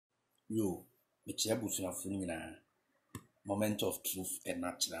Yo, mekyia busuafo nyinaa. Moment of truth and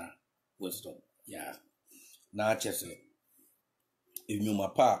natural wisdom. Yeah. Na chese enyuma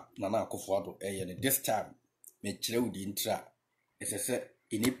pa na Akuffo Addo this time mekyerɛ wudi intra. Esese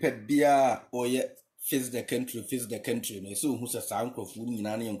inipa bia oye face the country no so hu se saa nkrofo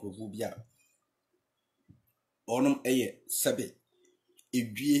nyinaa na nkrofo bia onom sebe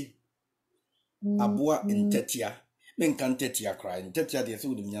edwie aboa ntatia menka ntatia cry ntatia de se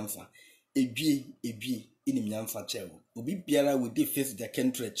wudi nyansa edwie inim nyansa chewo obi biara we dey face the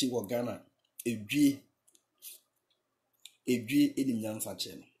country chi wo Ghana edwie inim nyansa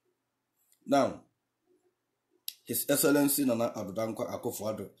chewo. Now His Excellency Nana Addo Akuffo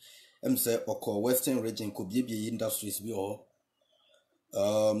Addo say oko Western region ko biebie industries bi o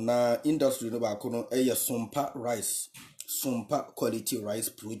na industry no ba ko no sumpa quality rice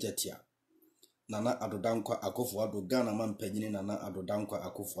project ya Nana Addo Akuffo Addo Ghana man panyini Nana Addo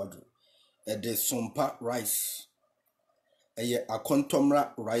Akuffo Addo the sumpa rice a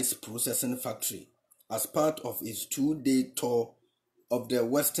Akontomra rice processing factory as part of its 2-day tour of the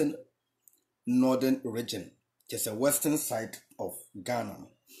western northern region, just a western side of Ghana.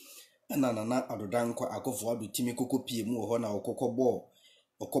 And Nana Addo Akuffo Addo timi koko pie mu ho na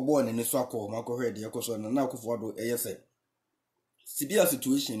okobo ne so akọ mako hwe de yakoso Nana Akuffo Addo say sibia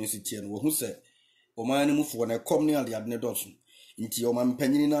situation no sitie no hu se o man ni mufo na kom ne ade adne dotso nti o man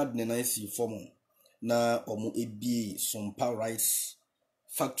panyini na adne na si form na omo ebi sumpa rice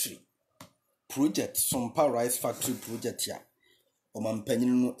factory project ya o man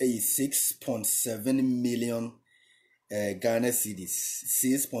panyini no 6.7 million Ghana cedis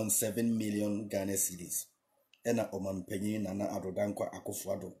 6.7 million Ghana cedis ena o man panyini Nana Addo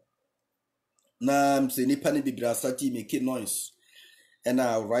Akuffo Addo na mse nipa ne bibira sati make noise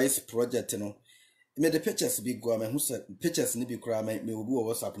ena rice project no me the pictures bi go am hu se pictures ni bi kura me obi wo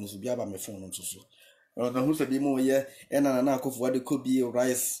WhatsApp no so bi aba me phone no so na hu se bi mo ye ena Nana Akuffo Addo ko bi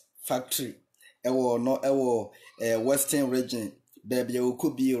rice factory ewo western region baby o ko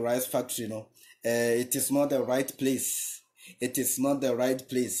bi rice factory no it is not the right place.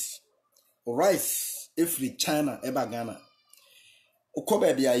 Rice if we China eba Ghana uko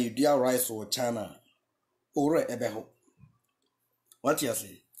baby you do rice or China or ebeho. What you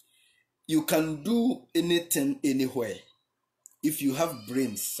say? You can do anything anywhere if you have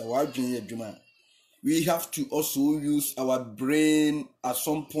brains. We have to also use our brain at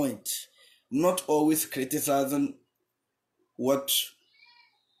some point, not always criticizing what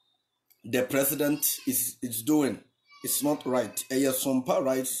the president is doing. It's not right. Sumpa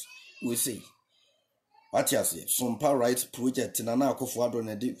rights we say. What you say? Sumpa rights project Nana Akuffo Addo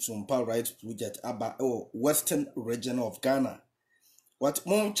na di Sumpa rights project about western region of Ghana. What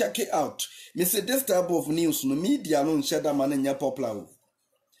mom check it out. Me say this type of news no media no share that man nya popular.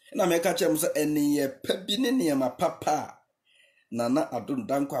 Na me ka chem say eni ye pebi ne niam papa Nana Addo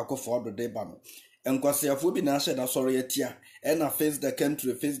Akuffo Addo de ba no. Enkwasiafo bi na share da sorry etia e na face the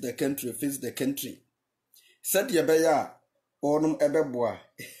country. Said ye be ya onum ebeboa.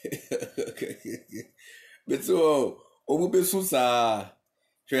 Beto obu besu sa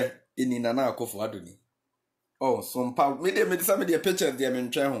hwe eni Nana Akuffo Addo ni. Oh, some power. Me some of the pictures they me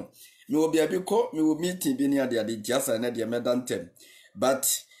ntwe ho. Me will be a bit me will meeting be near the just and the medantem.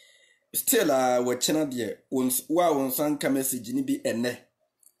 But still we chena de wa san ka message ni bi ene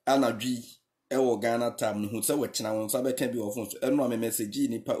anadwi e wo Ghana time hu se we chena won sa be kan bi wo phone so eno me message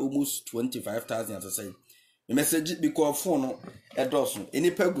ni pa almost 25,000 as I say. Me message because phone no e doso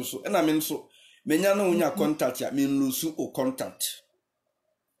eni pa gu so na me nso menya no unya contact ya me lose o contact.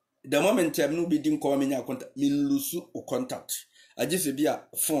 The moment I no be din call me nya contact me lose o contact. I just be a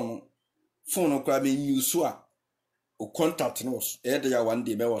phone no cry me use o contact no e dey one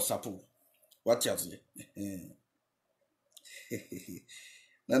day be WhatsApp. What you say?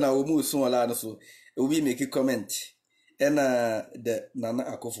 Nana we move so ala no so we make a comment. And the Nana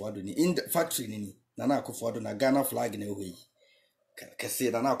Akuffo Addo ni in the factory ni Nana Akuffo Addo na Ghana flag na we ka say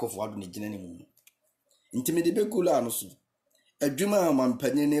Nana Akuffo Addo ni gina ni mu. Intimide be gula no so adwuma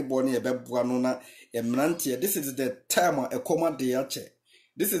mampanye ne bone ebeboa no na emrantie. This is the time a command de ache.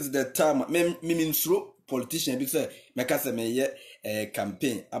 This is the time me nsuro politician bi say meka say me ye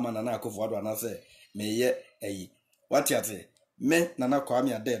campaign ama Nana Akuffo Addo na say me ye what you say me Nana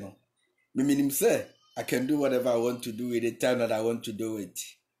Kwame Addai no me minim say I can do whatever I want to do with the time that I want to do it.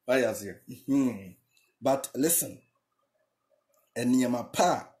 What you say? But listen, eniyama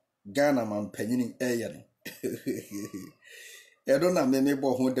pa Ghana mampanyini no I don't know me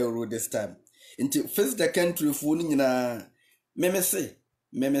bo ho the road this time. Until face the country fu ni nyina me say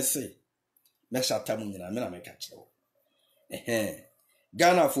me shata mu nyina me na me ka kire.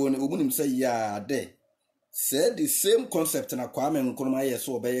 Ghana phone omunim say ya de. Said the same concept na Kwame Nkrumah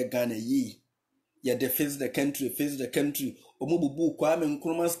yeso obeye Ghana yi. Ya de face the country. Omububu Kwame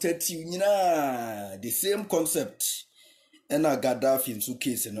Nkrumah statue nyina. The same concept. Ena Gaddafi nso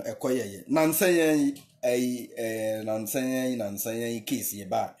case no ekoye. Nansen case ye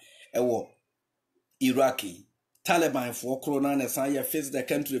ba. Ewo Iraqi. Taliban for corona na san ya face the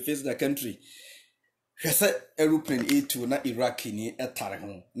country. Hwese aeroplane A2 na Iraqi ni etare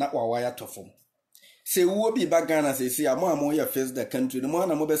ho na wawaya tofom. Se wo bi ba Ghana se amo ya face the country no mo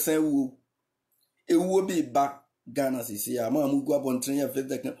na mo be san wo. Ewo bi ba Ghana se amo gu abonten ya face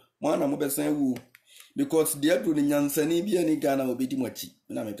the country. Mo na mo be san wo because the adu ni nyansani bi ani Ghana obedi mochi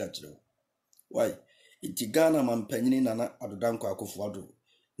na me ka kire. Why? Iti Ghana mampanyini nana adodanko Akuffo Addo.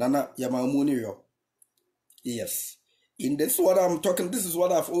 Nana yamamu ni yo. Yes. In this what I'm talking, this is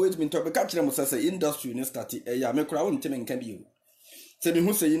what I've always been talking. Catch them say industry no start. Yeah, me crowd ntime nka bi o. Say me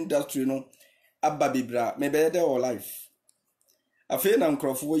who say industry no abba bibra me be there or life. Afi na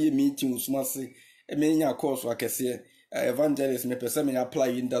nkrofo ye meeting usuma say me nya course akese evangelist me pese me apply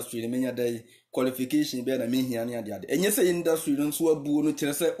industry me nya dey qualification be na me hia ne ade ade. Enye say industry no so abu no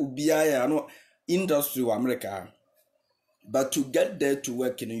kire say obia ya no industry wa America. But to get there to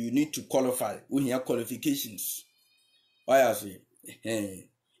work, you need to qualify. We have qualifications. Why I say,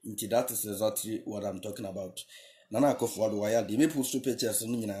 that is exactly what I'm talking about. Nana Akuffo Addo why the me post pictures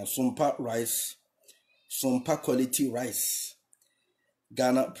no sumpa rice, sumpa quality rice.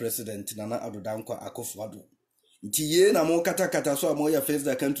 Ghana president Nana Addo Akuffo Addo. Nti ye na mo kata so mo ya face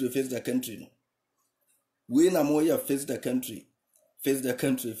the country no. We na mo ya face the country. Face the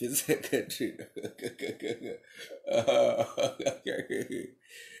country.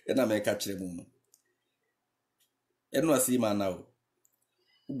 Ena me ka kire mu no. Eno asi ma na o.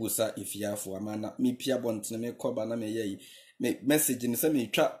 Ubusa ifiafo amana me pia bontene me koba na me ye me message ni se me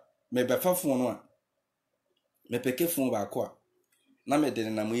twa me befa fon no a. Me peke fon ba ko a. Na me de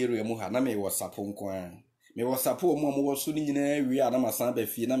na mo area mu ha na me WhatsApp nko a. Me WhatsApp o mo wo so ni nyina wi a na masan ba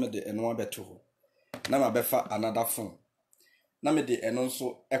fi na me de eno abeto ho. Na ma befa another phone. Na me de eno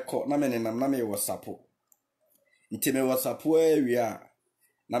nso eko na me nenam na me WhatsApp. Nti me WhatsApp wi a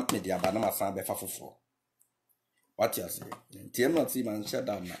na me de aba na masan befa foforo. What you say? Nti em not man shut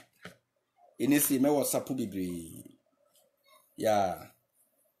down na. Ini si me WhatsApp bibiri. Ya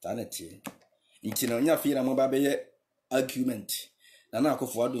taneti. Nti na onya fi na mo ba be ye argument. Na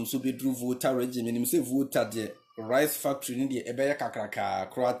Akuffo Addo nso be dru voter regime ni se voter de rice factory ni de ebe ye kakraka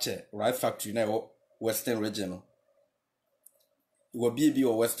kroache rice factory na western region no. Wo bi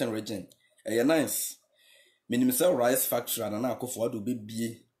o western region. E nice. Minim se rice factory na Akuffo Addo be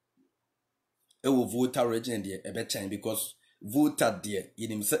bie ewo voter region de ebe chen because voter de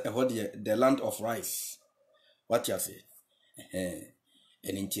in say the land of rice. What you say?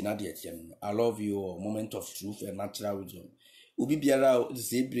 And in Tina de I love you, moment of truth and natural wisdom. Ubi biara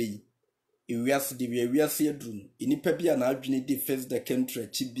zebre ewiase de wiase adrum enipa bia na adwene de face the country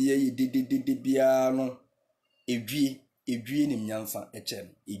chibia yi de bia no edwie ni nyansa eche no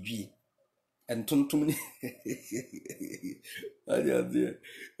edwie entontom ni adia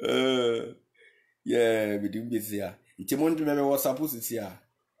yeah we do bizia nti mo ndwe me WhatsApp sisi a